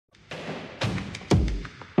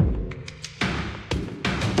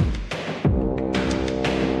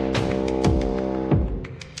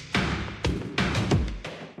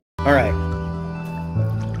Alright.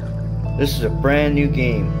 This is a brand new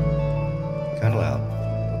game. Kinda loud.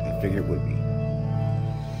 I figured it would be.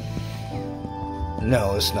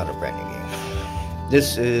 No, it's not a brand new game.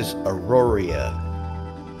 This is Auroria,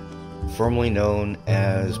 formerly known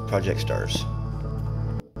as Project Stars.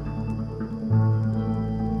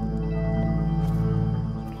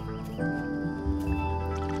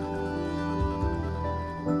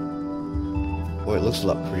 Boy, it looks a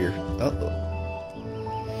lot prettier. Uh-oh.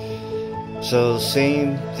 So,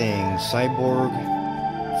 same thing. Cyborg,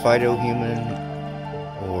 phyto-human,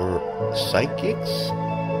 or psychics?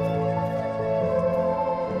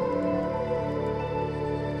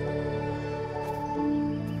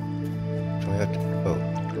 Do I have to... Oh.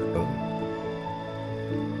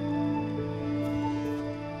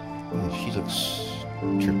 Oh, she looks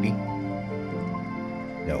trippy.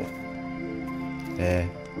 No.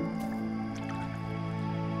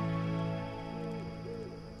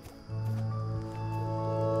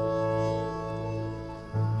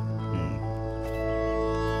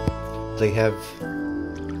 They have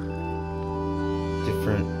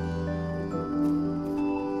different...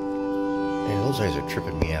 Yeah, those eyes are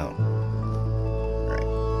tripping me out. Alright.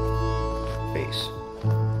 Face.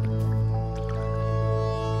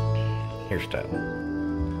 Hairstyle.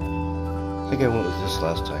 I think I went with this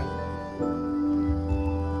last time.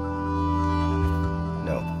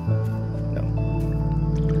 No. No.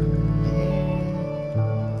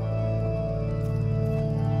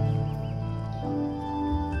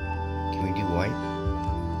 White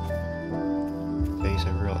face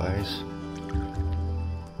and real eyes.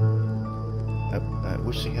 I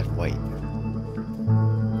wish they had white.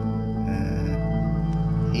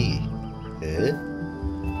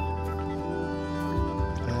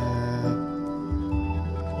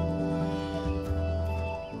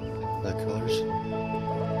 The colors.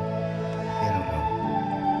 I don't know.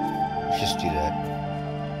 Let's just do that.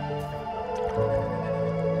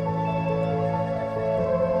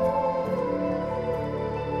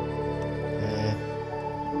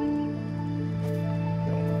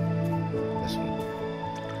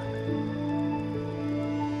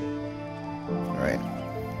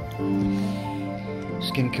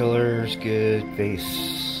 Skin color's good.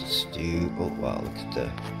 Face, let's do. Oh wow, look at the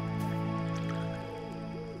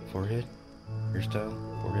forehead. Hairstyle,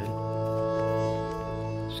 forehead.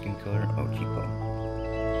 Skin color. Oh, cheekbone.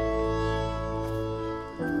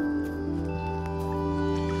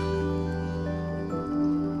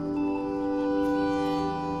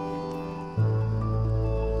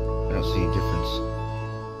 I don't see any difference.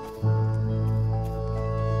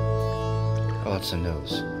 Oh, it's a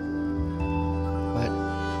nose. What?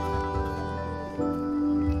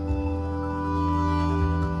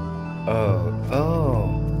 Oh.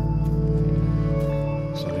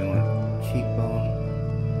 So we want cheekbone.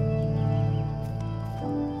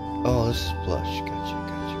 Oh, this is blush. Gotcha.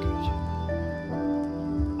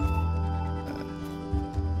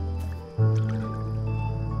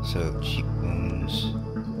 So cheekbones.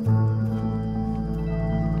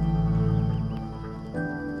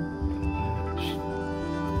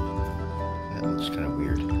 That looks kind of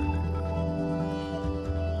weird.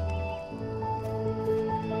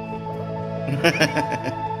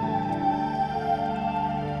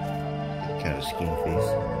 Kind of skinny face.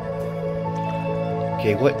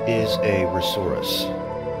 Okay, what is a Rhesaurus?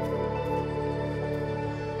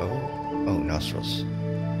 Oh, nostrils.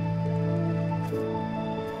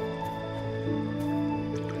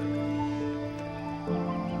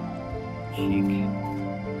 Cheek.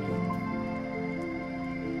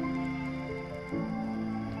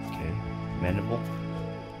 Okay, mandible.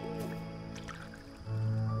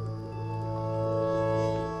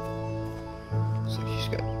 Looks like she's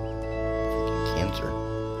got freaking cancer.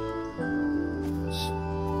 Let's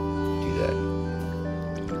do that.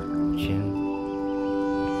 Chin.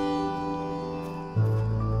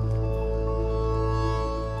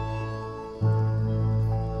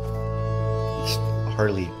 It's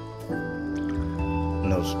hardly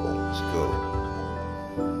noticeable. Let's go.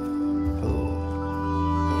 Oh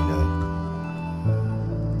no.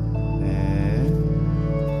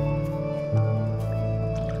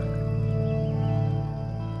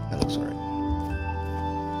 That looks alright.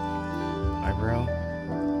 Eyebrow.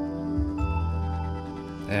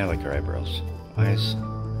 I like her eyebrows. Eyes.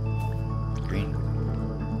 Green.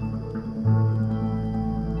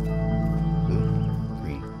 Blue.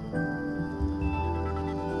 Green.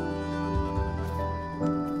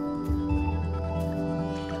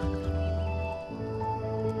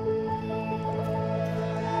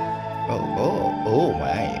 Oh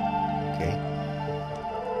my. Okay.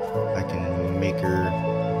 I can make her.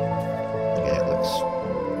 Yeah, it looks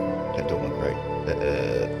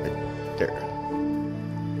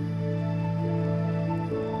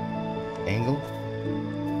angle?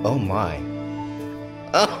 Oh my.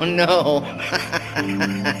 Oh no!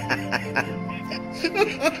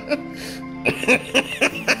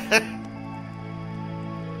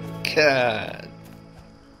 God.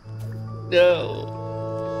 No.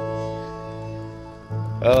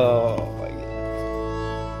 Oh my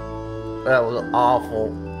God. That was awful.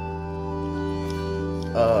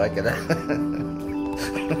 Oh, I gotta.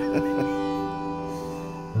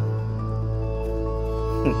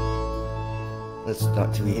 Let's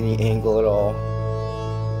not do any angle at all.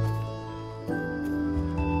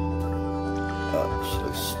 Oh, she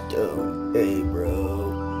looks stoned. Hey, bro.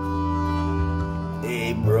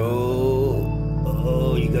 Hey, bro.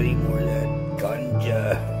 Oh, you gotta eat more of that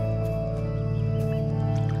ganja.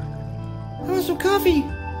 I want some coffee.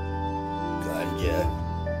 Ganja.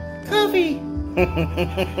 Coffee.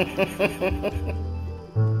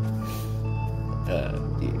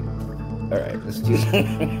 Dude. Alright, let's do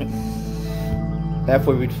that.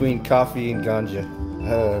 Halfway between coffee and ganja.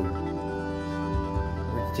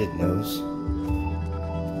 Where's Did nose?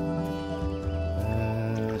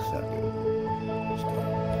 It's not good. Let's go.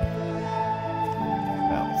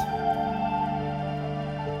 Mouth.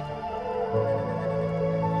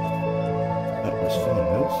 Oh, where's phone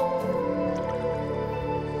nose?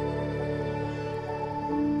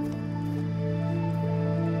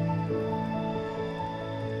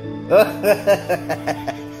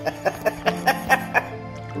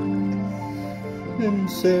 I'm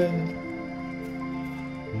sad.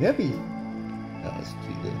 Yummy. Now let's do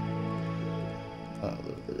the a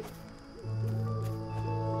little bit.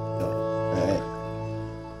 Oh, alright.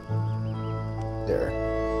 There.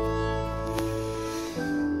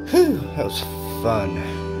 Whew, that was fun.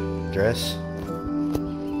 Dress.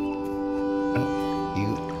 Oh,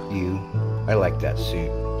 you. I like that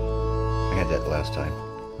suit. I had that last time.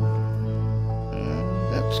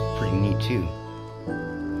 That's pretty neat too.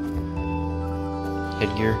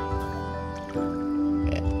 Headgear.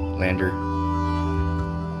 Yeah, lander.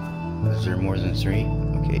 Is there more than 3?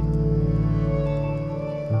 Okay.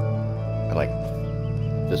 I like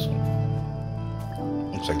this one.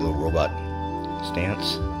 Looks like a little robot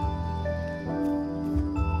stance.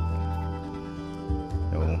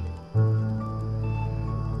 Oh.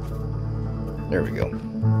 There we go.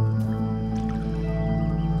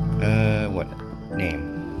 What name?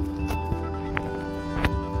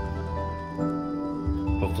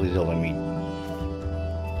 Hopefully they'll let me.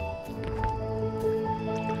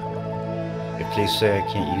 If they say I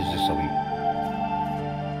can't use this, I'll be...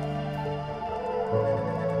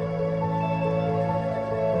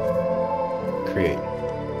 Create.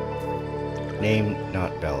 Name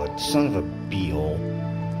not valid. Son of a b-hole.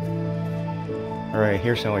 Alright,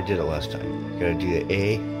 here's how I did it last time. Gotta do the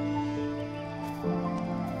A.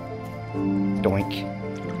 Doink.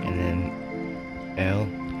 And then L.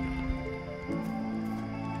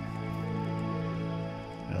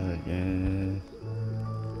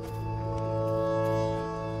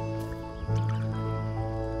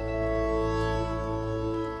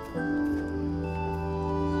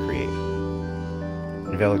 Create.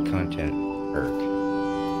 Invalid content. Erg.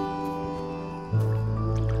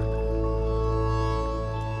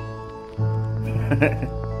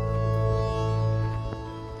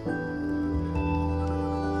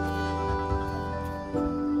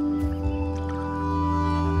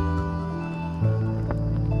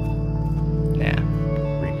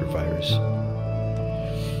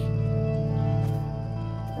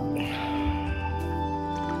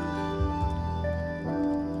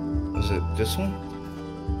 Was it this one?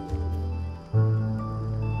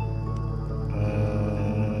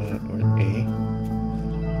 Or A?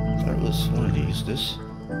 I thought it was wanted to use this.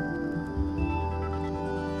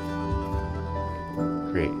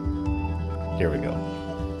 Great. There we go.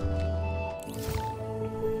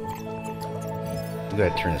 We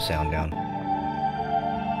gotta turn the sound down.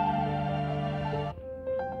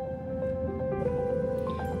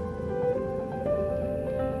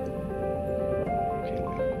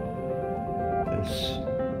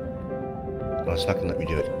 Well, it's not gonna let me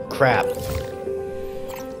do it. Crap!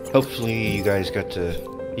 Hopefully you guys got to...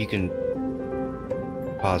 You can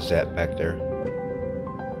pause that back there.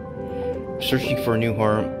 Searching for a new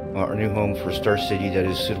home for Star City that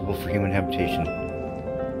is suitable for human habitation.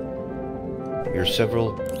 There are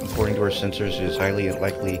several, according to our sensors, it is highly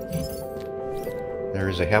likely there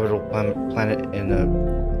is a habitable planet in the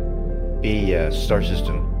B star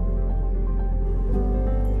system.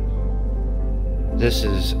 This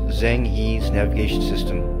is Zhang He's navigation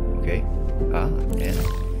system. Okay. Yeah.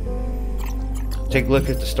 Take a look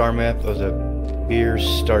at the star map of the Beer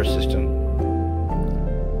star system.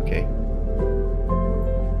 Okay.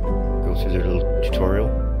 Go through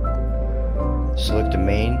select a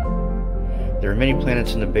main. There are many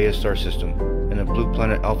planets in the Beta star system, and the blue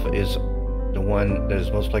planet Alpha is the one that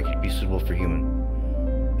is most likely to be suitable for human.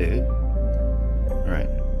 Alright.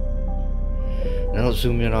 Now let's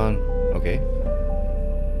zoom in on... Okay.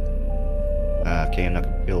 Okay, I'm not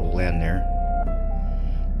going to be able to land there.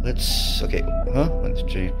 Let's... Okay. Let's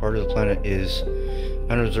change. Part of the planet is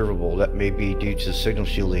unobservable. That may be due to signal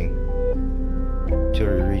shielding till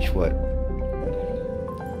we reach what?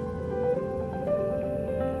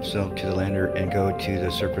 So to the lander and go to the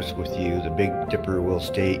surface with you. The Big Dipper will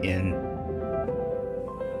stay in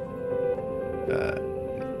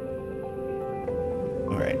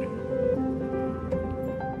alright.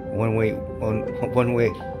 One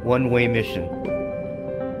way mission.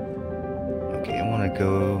 Okay, I wanna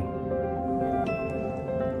go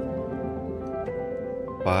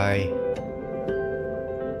by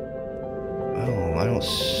I don't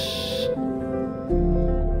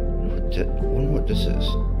wonder what this is.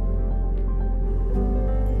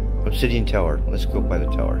 Obsidian Tower. Let's go by the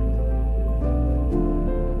tower.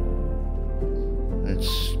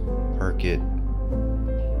 Let's park it.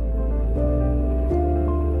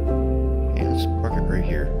 Yeah, let's park it right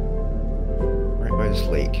here. Right by this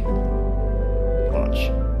lake. Launch.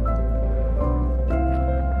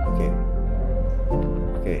 Okay.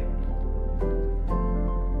 Okay.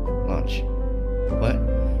 Launch. What?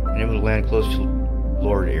 And able to land close to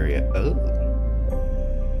Lord area. Oh.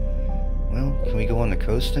 Well, can we go on the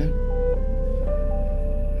coast then?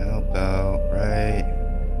 How about right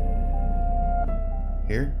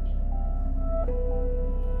here?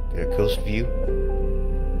 Get a coast view.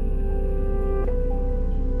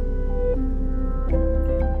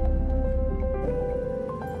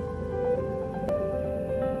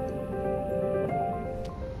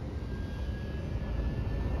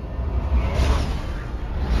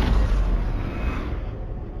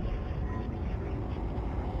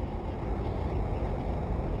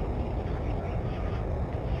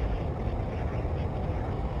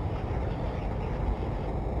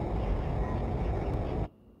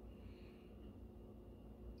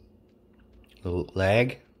 Little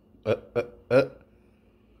lag. Okay,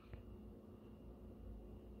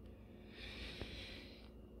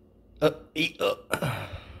 cool.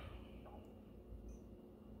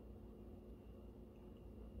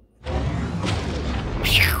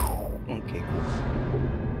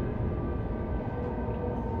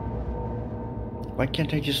 Why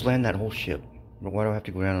can't I just land that whole ship? Why do I have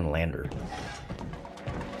to go down and land her?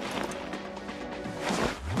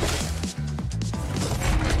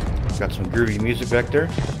 Got some groovy music back there.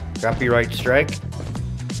 Copyright strike.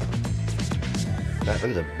 Look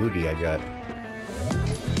at the booty I got.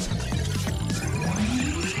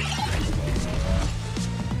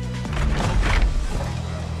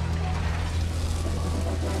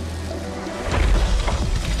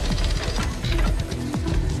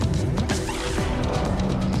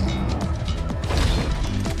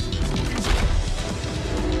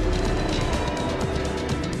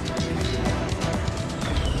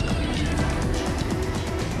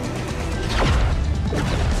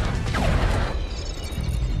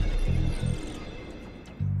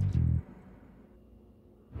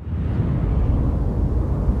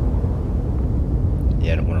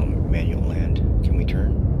 Yeah, I don't want to manual land. Can we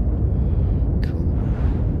turn? Cool.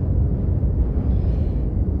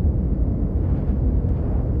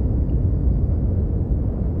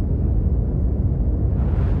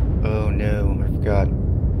 Oh no, I forgot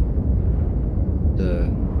the...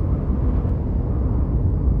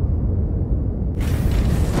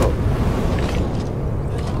 Oh.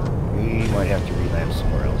 We might have to re-land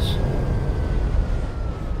somewhere else.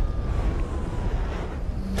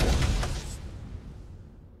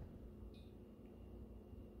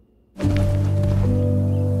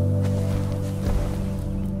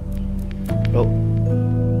 Oh,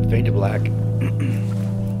 fade to black.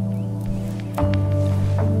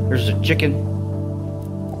 There's a chicken.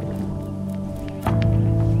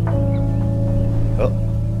 Oh,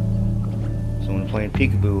 someone playing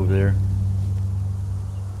peekaboo over there.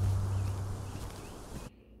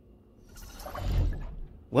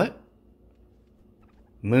 What?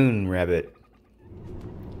 Moon Rabbit.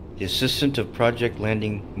 The assistant of Project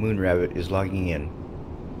Landing Moon Rabbit is logging in.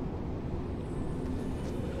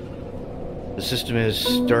 The system is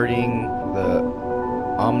starting. The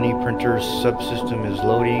Omni Printer subsystem is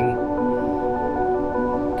loading.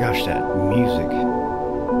 Gosh, that music.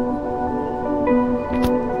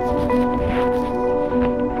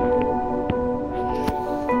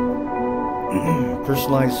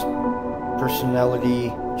 Personalized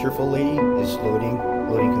personality cheerful lady is loading.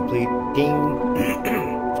 Loading complete. Ding.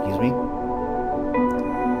 Excuse me.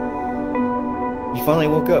 You finally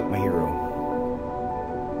woke up, my hero.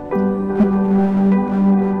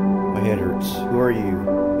 My head hurts. Who are you?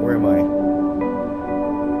 Where am I?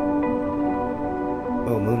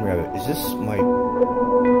 Oh, Moon Rabbit. Is this my... Oh,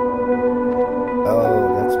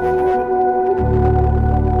 that's Moon Rabbit.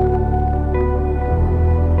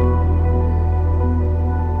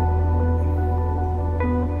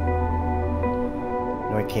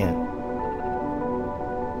 No, I can't.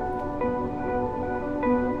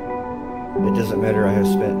 It doesn't matter, I have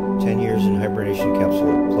spent 10 years in hibernation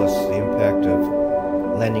capsule, plus the impact of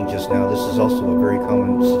landing just now. This is also a very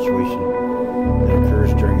common situation that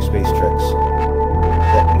occurs during space treks.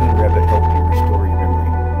 Let Moon Rabbit help you restore your memory.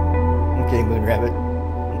 Okay, Moon Rabbit.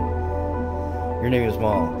 Your name is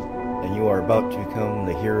Maul, and you are about to become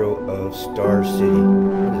the hero of Star City.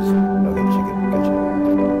 What is... Oh, that chicken. Gotcha.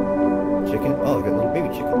 Chicken? Oh, I got little baby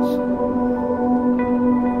chickens.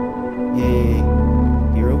 Yay.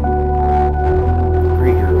 Hero?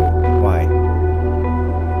 Great hero. Why?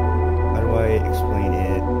 How do I explain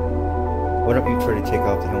it? Why don't you try to take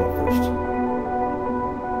off the helmet first?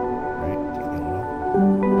 Alright, take the helmet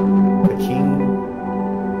off. Ka-ching.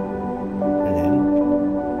 And then...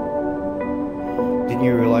 Didn't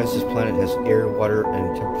you realize this planet has air, water,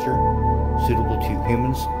 and temperature suitable to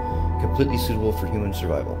humans? Completely suitable for human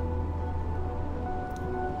survival.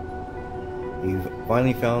 You've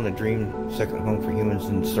finally found a dream second home for humans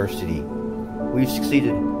in Star City. We've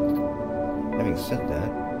succeeded. Having said that,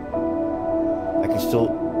 I still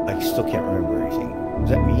can't remember anything. Is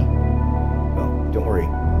that me? No, don't worry.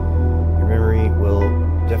 Your memory will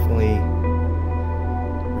definitely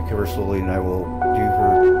recover slowly, and I will do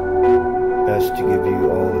her best to give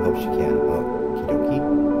you all the help she can. Okie dokie.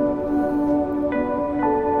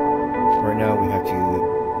 Right now we have to do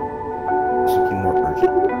something more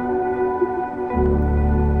urgent.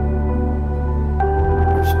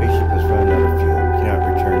 Our spaceship has run out of fuel. We cannot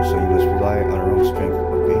return, so you must rely on our own strength.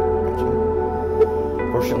 Okay, gotcha.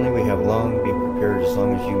 Fortunately, we have long been prepared as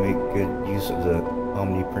long as you make good use of the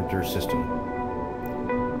Omni Printer system.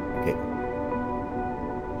 Okay.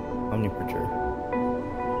 Omni Printer.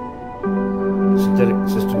 Synthetic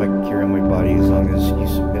system I can carry on my body. As long as you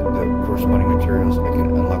submit the corresponding materials, I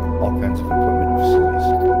can unlock all kinds of equipment and facilities.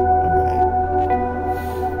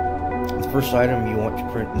 Alright. The first item you want to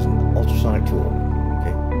print is an ultrasonic tool.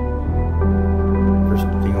 Okay. First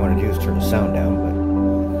thing I want to do is turn the sound down, but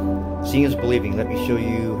seeing is believing. Let me show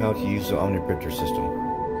you how to use the Omni Printer system.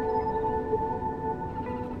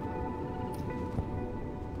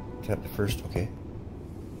 Tap the first, okay.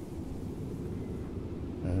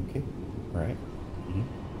 Okay, alright.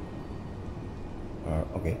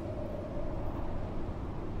 Okay.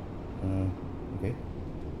 Okay.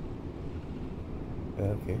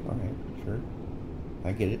 Okay, alright, sure.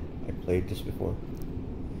 I get it. I played this before.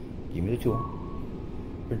 Give me the tool.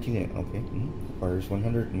 Printing it, okay. Requires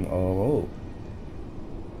 100 and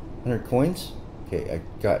 100 coins? Okay, I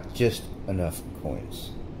got just enough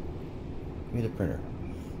coins. Give me the printer.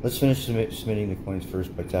 Let's finish submitting the coins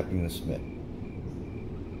first by tapping the submit.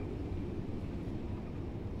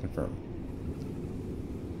 Confirm.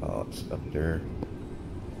 Oh, it's up there.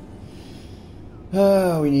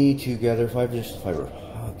 We need to gather 5 inches of fiber.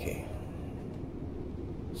 Okay.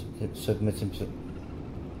 Submit some.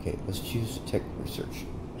 Okay, let's choose tech research.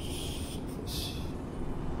 Surface.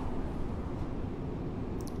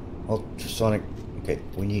 Ultrasonic. Okay,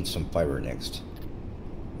 we need some fiber next.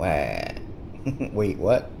 Wow. Wait,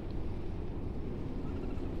 what?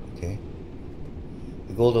 Okay.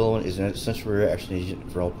 The gold element is an essential reaction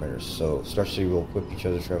agent for all printers, so Star City will equip each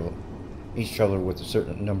traveler with a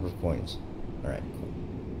certain number of coins. Alright, cool.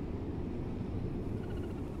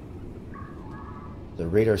 The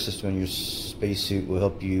radar system in your spacesuit will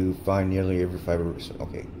help you find nearly every fiber.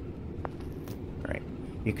 Okay. Alright.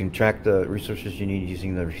 You can track the resources you need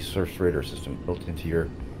using the resource radar system built into your...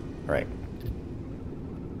 Alright.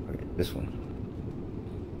 Okay, this one.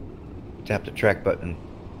 Tap the track button.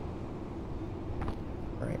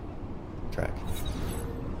 Alright. Track.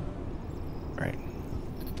 Alright.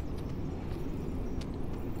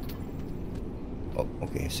 Oh,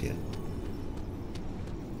 okay, I see it.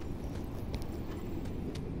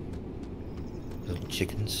 Little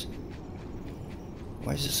chickens.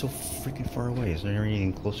 Why is it so freaking far away? Is there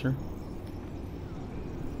anything closer?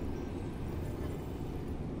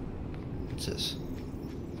 What's this?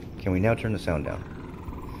 Can we now turn the sound down?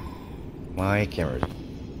 My camera.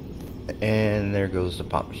 And there goes the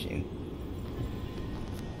pop machine.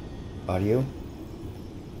 Audio.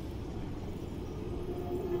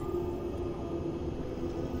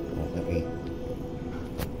 Won't let me.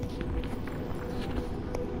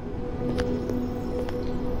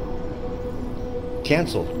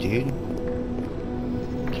 cancel, dude.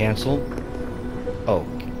 Cancel. Oh,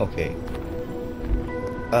 okay.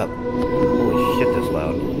 Up. Holy shit, that's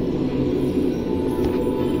loud.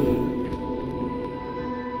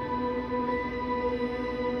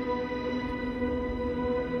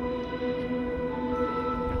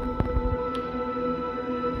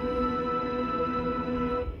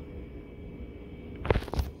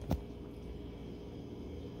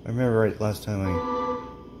 I remember right last time I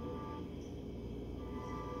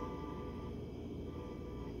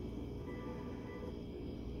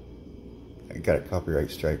got a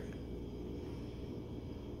copyright strike.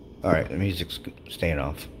 Alright, the music's staying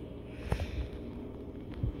off.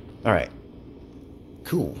 Alright.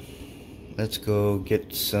 Cool. Let's go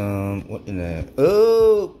get some... What in the...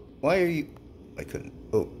 Oh! Why are you... I couldn't...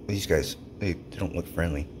 Oh, these guys. They don't look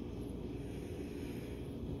friendly.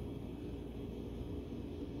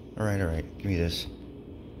 Alright. Give me this.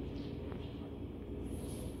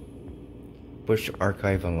 Bush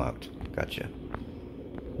archive unlocked. Gotcha.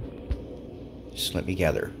 Just let me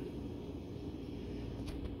gather.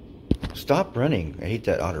 Stop running. I hate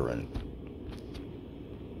that auto run.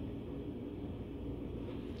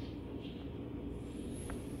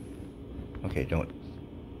 Okay, don't.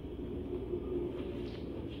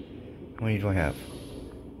 How many do I have?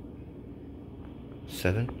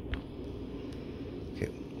 7? Okay,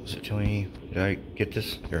 was it telling me? Did I get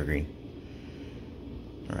this? Evergreen.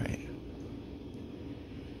 Alright.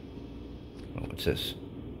 Oh, what's this?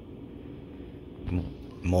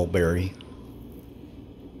 Mulberry.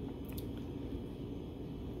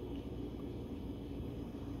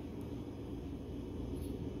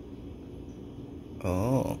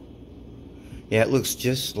 Oh. Yeah, it looks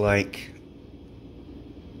just like...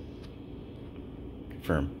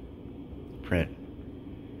 Confirm. Print.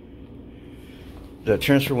 The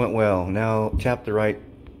transfer went well. Now tap the right...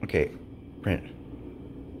 Okay. Print.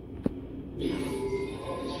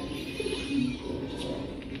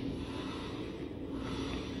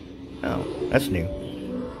 Oh, that's new.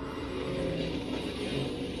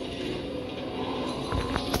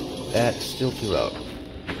 That's still too loud.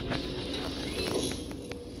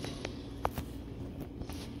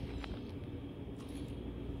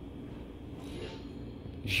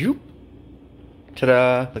 Zoop!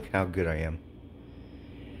 Ta-da! Look how good I am.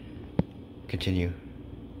 Continue.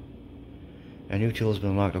 A new tool has been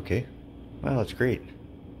unlocked. Okay. Wow, that's great.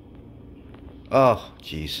 Oh,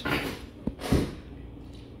 jeez.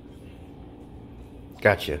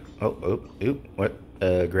 Gotcha. Oh, what?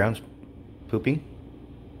 Ground's pooping?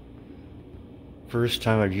 First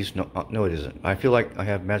time I've used... No, it isn't. I feel like I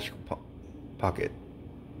have magical pocket.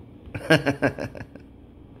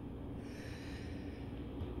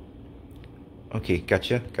 Okay,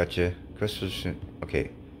 gotcha. Okay.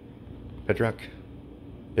 Bedrock.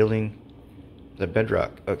 Building. The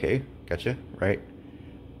bedrock. Okay, gotcha. Right.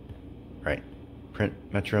 Print.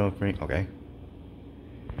 Metro. Print. Okay.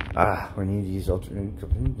 We need to use alternate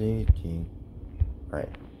computing. Alright.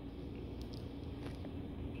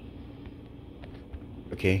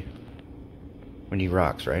 Okay. We need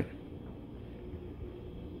rocks, right?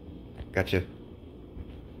 Gotcha.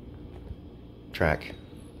 Track.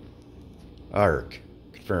 Arc.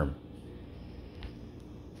 Confirm.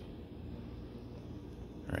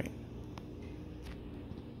 Alright.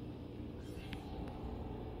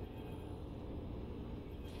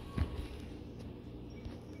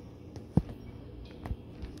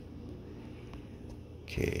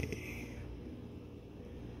 Okay.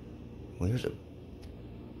 Well, there's a...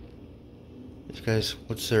 These guys,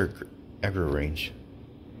 what's their aggro range?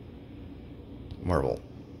 Marble.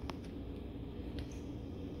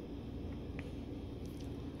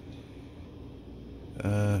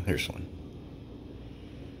 Here's one.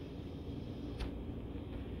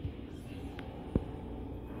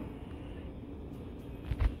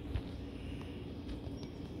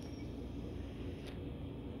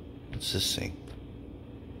 What's this thing?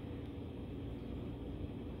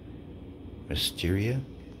 Mysteria?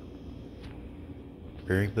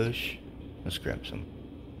 Berry bush? Let's grab some.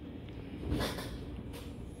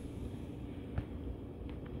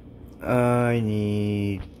 I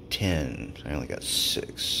need 10. I only got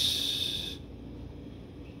 6.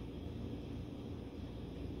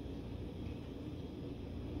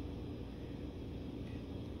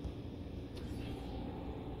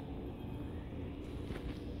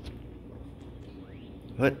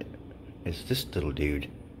 What is this little dude?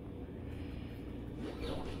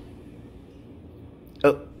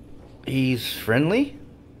 Oh, he's friendly?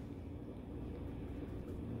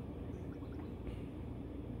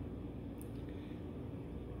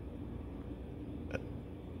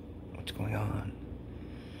 What's going on?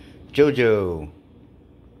 Jojo.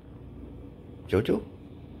 Jojo?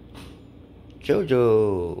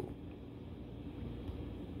 Jojo!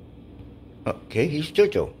 Okay, he's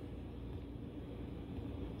Jojo.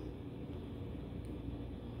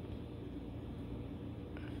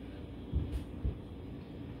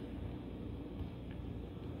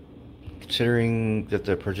 Considering that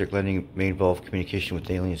the project landing may involve communication with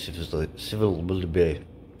alien civil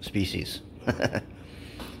species.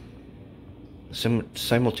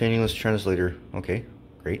 Simultaneous translator. Okay,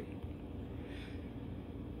 great.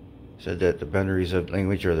 Said that the boundaries of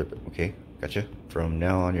language are the... Okay, gotcha. From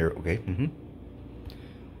now on, you're... Okay,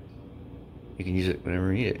 You can use it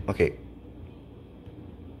whenever you need it. Okay.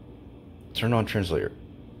 Turn on translator.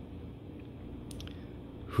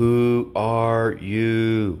 Who are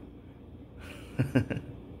you?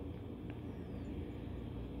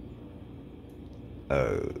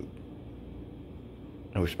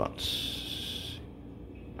 No response.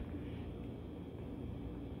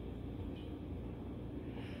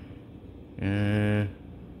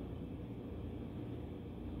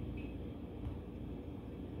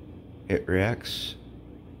 It reacts.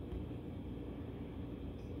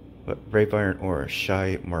 But brave iron ore,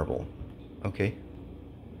 shy marble. Okay.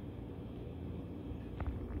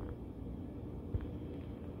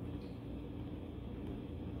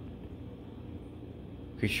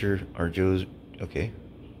 Creature are Joe's. Okay.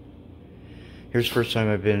 Here's the first time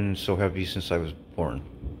I've been so happy since I was born.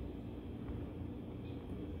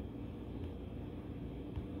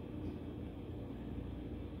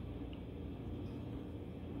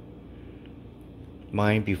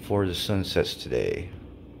 Mine before the sun sets today.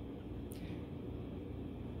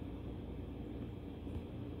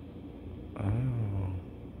 Oh.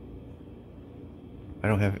 I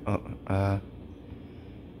don't have...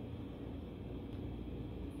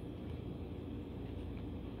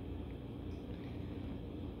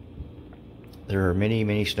 There are many,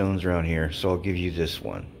 many stones around here, so I'll give you this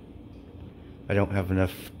one. I don't have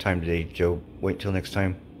enough time today, Joe. Wait till next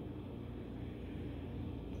time.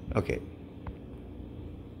 Okay.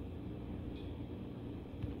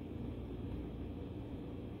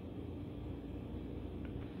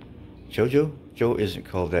 Jojo? Joe isn't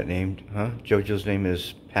called that name, huh? Jojo's name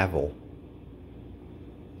is Pavel.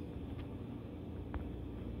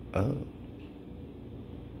 Oh.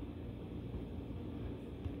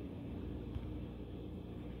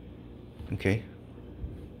 Okay.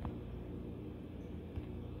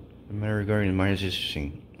 The matter regarding the mine is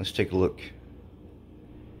interesting. Let's take a look.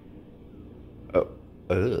 Oh.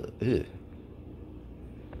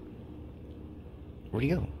 Where'd he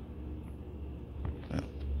go? Oh.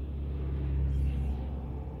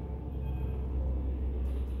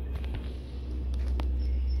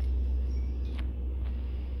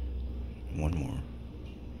 One more.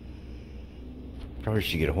 Probably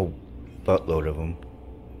should get a whole buttload of them.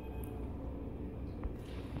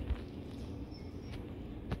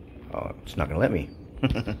 Oh, it's not gonna let me.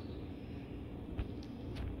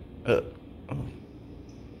 Oh.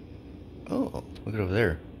 Oh, look at over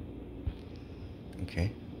there.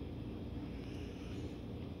 Okay.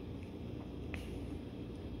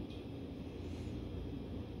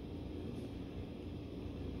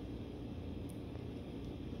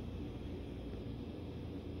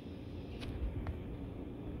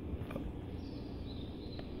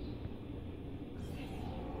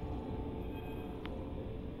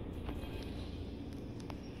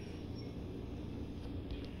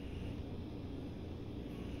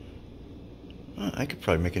 I could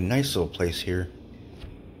probably make a nice little place here.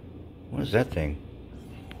 What is that thing?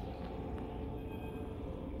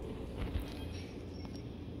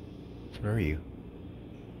 Where are you?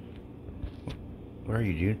 Where are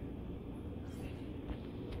you, dude?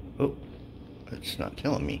 Oh, it's not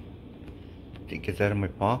telling me. Did you get that in my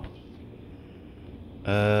paw?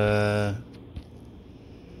 It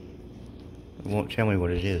won't tell me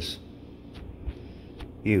what it is.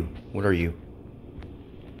 You, what are you?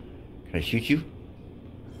 Can I shoot you?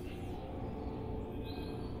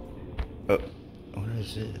 Oh, what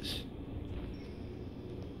is this?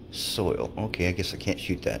 Soil. Okay, I guess I can't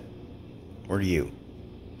shoot that. Where are you?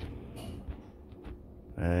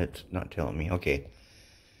 It's not telling me. Okay.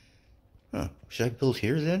 Huh. Should I build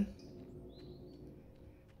here then?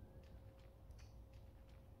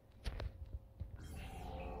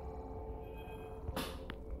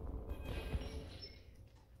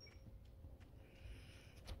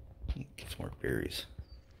 Get some more berries.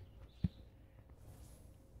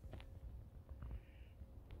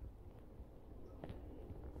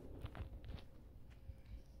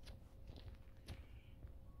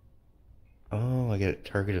 Oh, I got a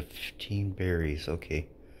target of 15 berries. Okay.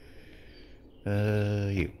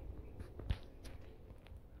 You.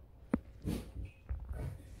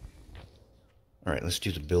 Alright, let's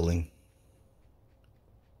do the building.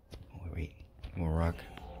 Oh, wait. More rock.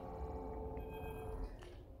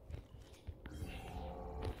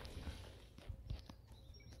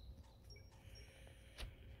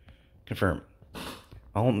 Confirm.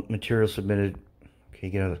 All materials submitted. Okay,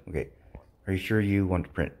 get out of. Okay. Are you sure you want to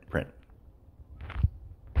print? Print.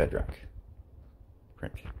 Bedrock.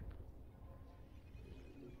 Print.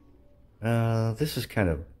 This is kind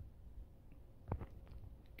of.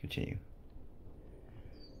 Continue.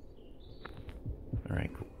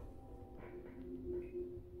 Alright, cool.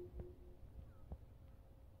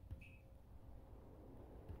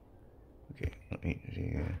 Okay, let me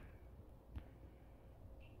see.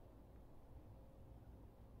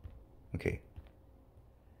 Okay.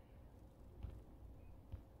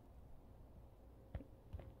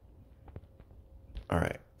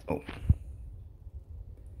 Alright. Oh.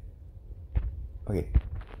 Okay.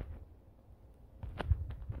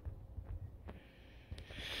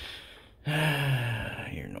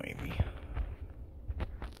 You're annoying me.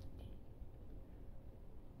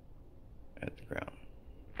 At the ground.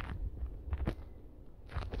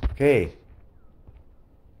 Okay.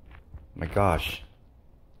 My gosh.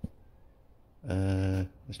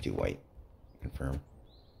 Let's do white. Confirm.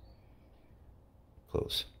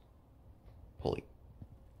 Close. Holy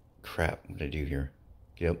crap, what did I do here?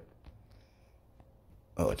 Get up.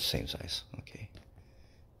 Oh, it's the same size. Okay.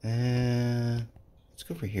 Let's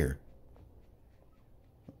go over here.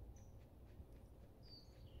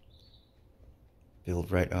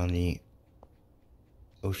 Build right on the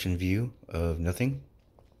ocean view of nothing.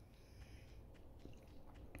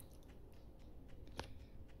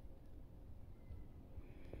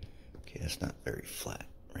 Okay, that's not very flat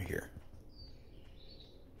right here.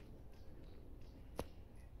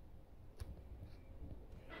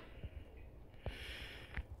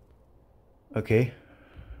 Okay.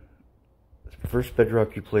 First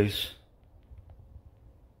bedrock you place,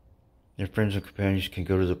 your friends and companions can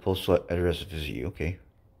go to the postal address to visit you. Okay.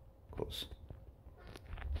 Close.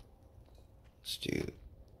 Let's do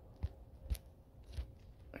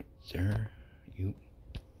right there. You.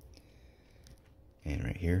 And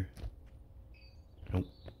right here. Nope.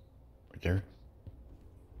 Right there.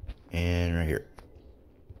 And right here.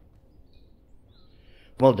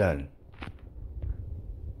 Well done.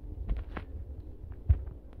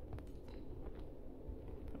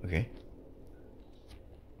 Okay.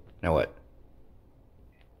 Now what?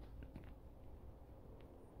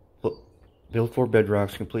 Build 4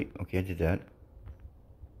 bedrocks complete. Okay, I did that.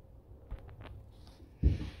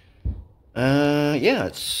 Yeah,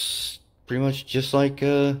 it's pretty much just like,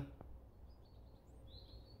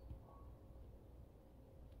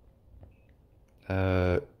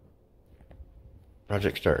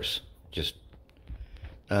 Project Stars. Just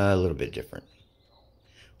a little bit different.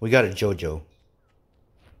 We got a JoJo.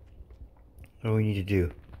 What do we need to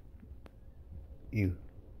do? You.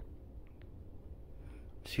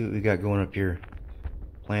 See what we got going up here.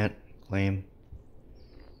 Plant, claim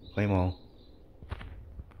all.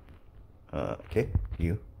 Okay,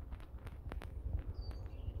 you.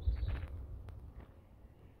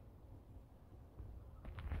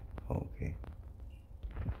 Okay.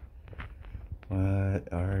 What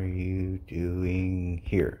are you doing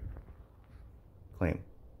here? Claim.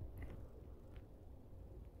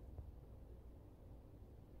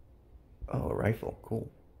 Oh, a rifle. Cool.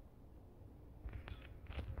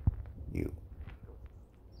 You.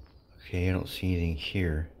 Okay, I don't see anything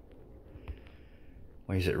here.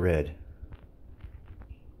 Why is it red?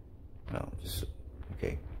 Oh, just...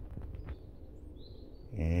 Okay.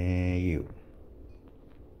 And you.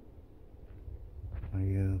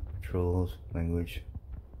 Audio, controls, language,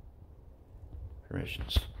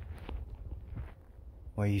 permissions.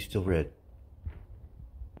 Why are you still red?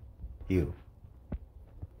 You.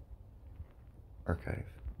 Archive.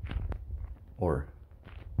 Or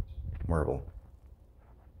marble.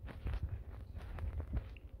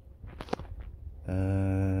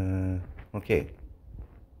 Okay.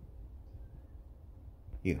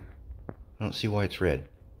 You. I don't see why it's red.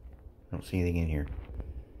 I don't see anything in here.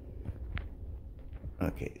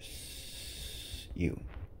 Okay. You.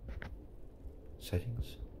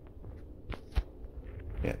 Settings.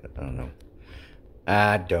 Yeah, I don't know.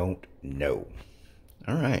 I don't know.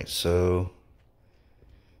 Alright, so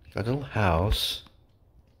got a little house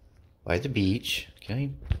by the beach. Can I?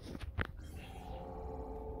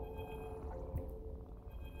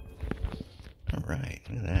 Alright,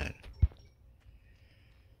 look at that.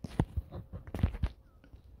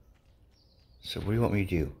 So what do you want me to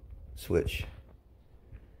do? Switch.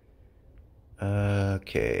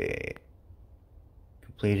 Okay.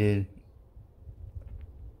 Completed.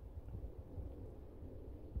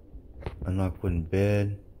 Unlock wooden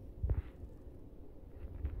bed.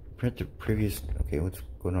 Print the previous... Okay, what's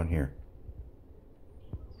going on here?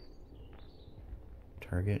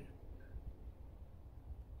 Target.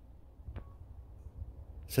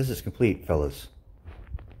 It says it's complete, fellas.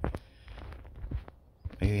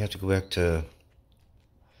 Maybe we have to go back to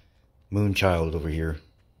Moonchild over here.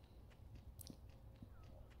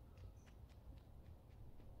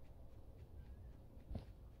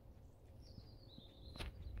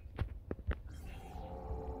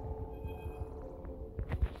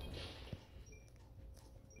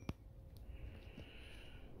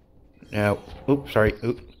 Now, oops, sorry,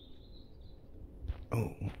 oops.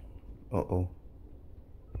 Oh, uh-oh.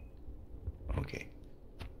 Okay.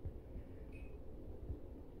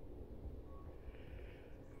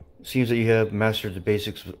 Seems that you have mastered the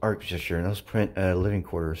basics of architecture, and let's print living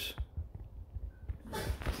quarters.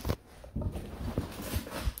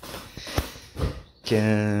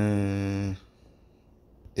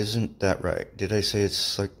 Isn't that right? Did I say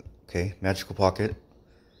it's like, okay, magical pocket.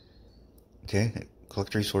 Okay,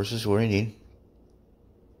 collect resources, what do you need?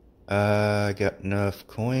 I got enough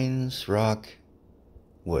coins, rock,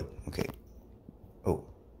 wood, okay. Oh,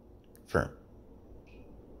 confirm.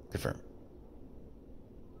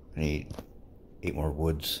 I need 8 more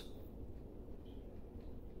woods.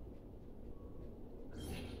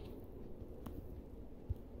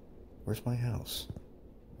 Where's my house?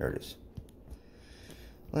 There it is.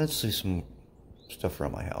 Let's see some stuff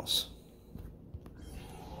around my house.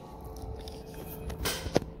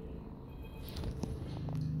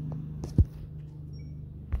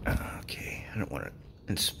 Okay, I don't want to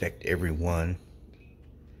inspect every one.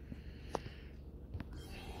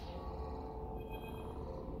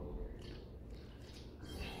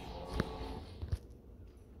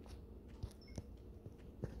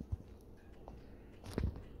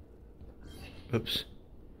 Oops.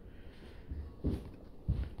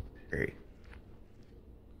 Great.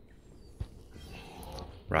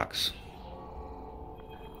 Rocks.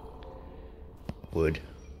 Wood.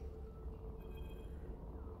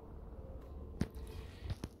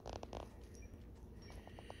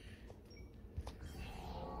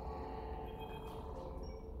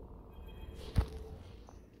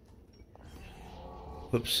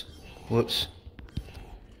 Whoops.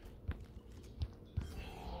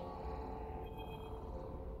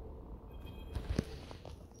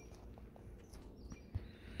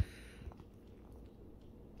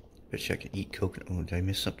 Bet you I can eat coconut. Oh, did I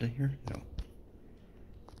miss something here? No.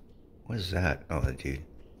 What is that? Oh, dude.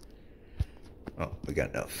 Oh, we got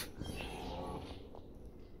enough.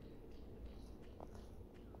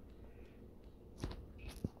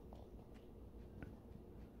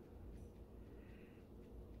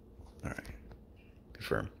 Alright.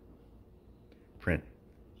 Confirm. Print.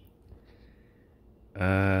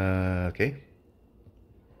 Okay.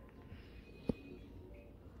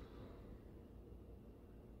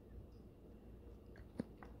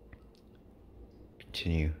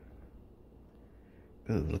 Continue.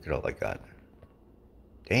 Ooh, look at all I got.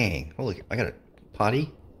 Dang. Holy, I got a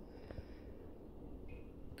potty?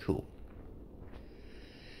 Cool.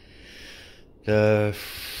 The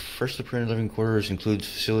first of the printed living quarters includes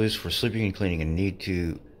facilities for sleeping and cleaning and needs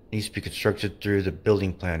to be constructed through the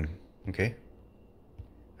building plan. Okay.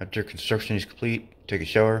 After construction is complete, take a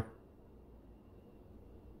shower.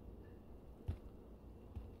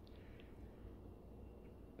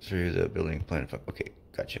 Through the building plan. Okay,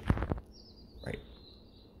 gotcha. Right.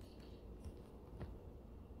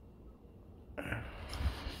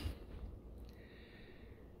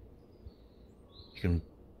 You can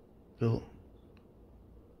build.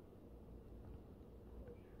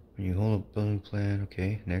 When you hold a building plan,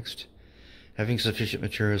 okay, next. Having sufficient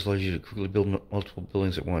materials allows you to quickly build multiple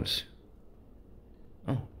buildings at once.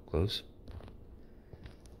 Oh, close.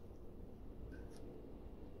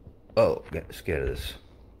 Oh, let's get out of this.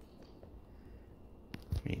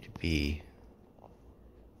 We need to be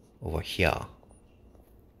over here.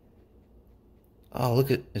 Oh,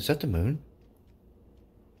 look at, is that the moon?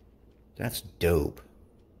 That's dope.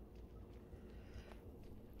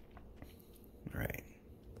 Alright.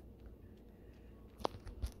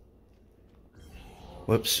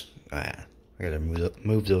 Whoops. I gotta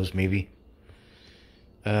move those maybe.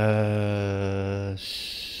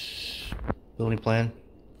 Building plan.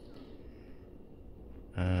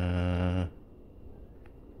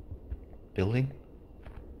 Building?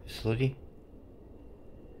 Facility?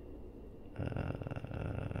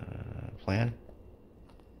 Plan?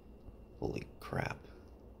 Holy crap.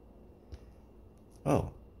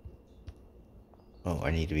 Oh. Oh,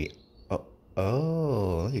 I need to be...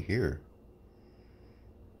 Oh, look at here.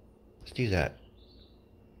 Let's do that.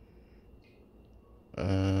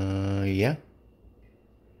 Yeah.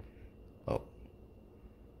 Oh.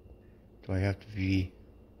 Do I have to be...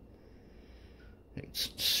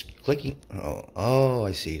 It's clicking. Oh,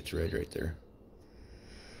 I see. It's red right there.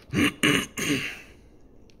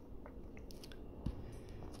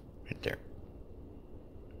 Right there.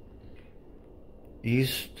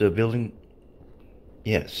 Use the building.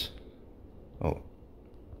 Yes. Oh.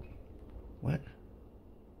 What?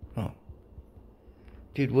 Oh.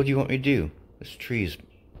 Dude, what do you want me to do? This tree's...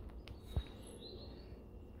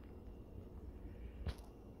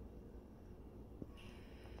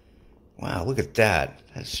 Wow, look at that.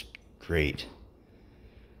 That's great.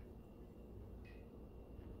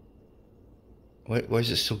 Why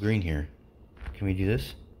is it still green here? Can we do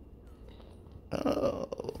this?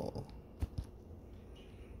 Oh.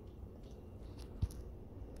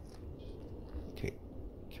 Okay.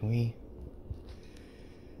 Can we...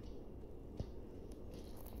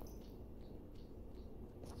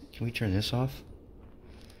 Can we turn this off?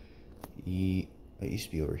 It used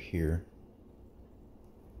to be over here.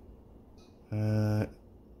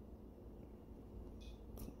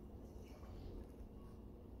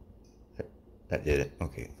 That did it.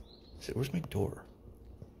 Okay. So where's my door?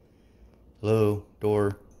 Hello,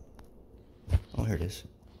 door. Oh, here it is.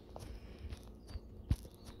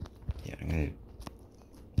 Yeah, I'm gonna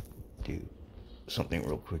do something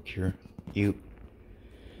real quick here. You.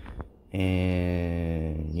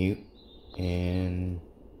 And you. And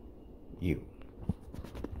you.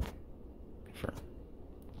 Confirm.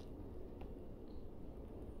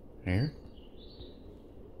 Here.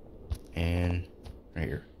 And right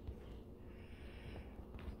here.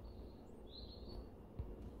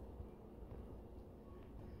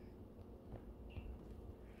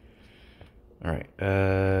 Alright,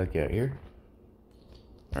 get out here.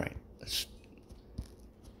 Alright, it's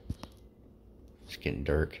getting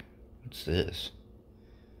dark. What's this?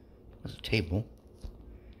 There's a table.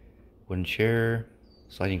 Wooden chair.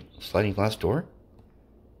 Sliding glass door.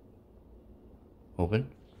 Open.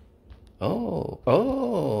 Oh,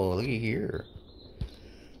 looky here.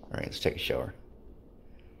 Alright, let's take a shower.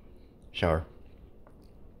 Shower.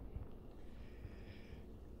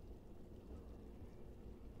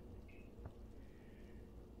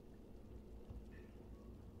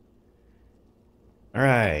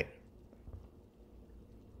 Alright.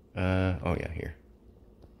 Oh yeah, here.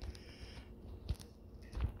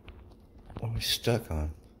 What am I stuck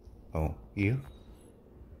on? Oh, you?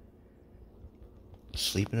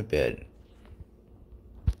 Sleep in a bed.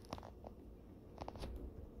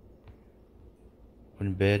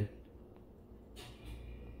 In bed.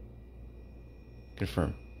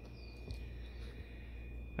 Confirm.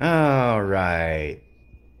 Alright.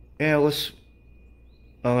 Yeah, I'm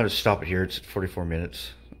gonna stop it here. It's 44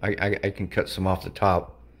 minutes. I can cut some off the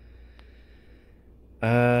top.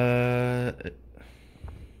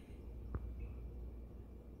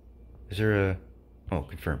 Is there a... Oh,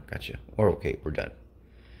 confirm. Gotcha. Or okay, we're done.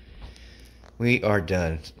 We are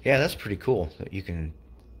done. Yeah, that's pretty cool that you can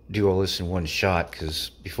do all this in one shot, because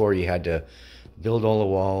before you had to build all the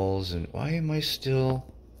walls. And why am I still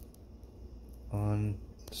on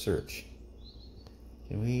search?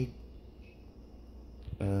 Can we...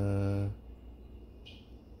 How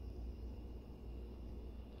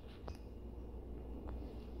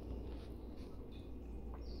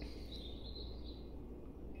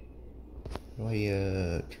do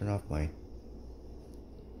I turn off my...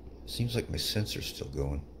 Seems like my sensor's still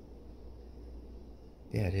going.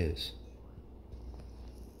 Yeah, it is.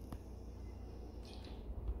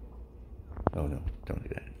 Oh no, don't do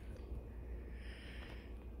that.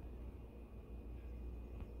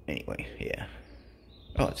 Anyway, yeah.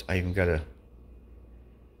 Oh, I even got a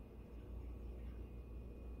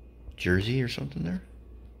jersey or something there.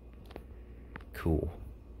 Cool.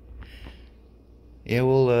 Yeah,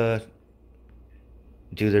 we'll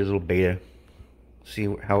do their little beta. See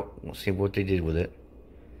what they did with it.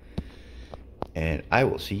 And I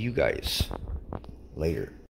will see you guys later.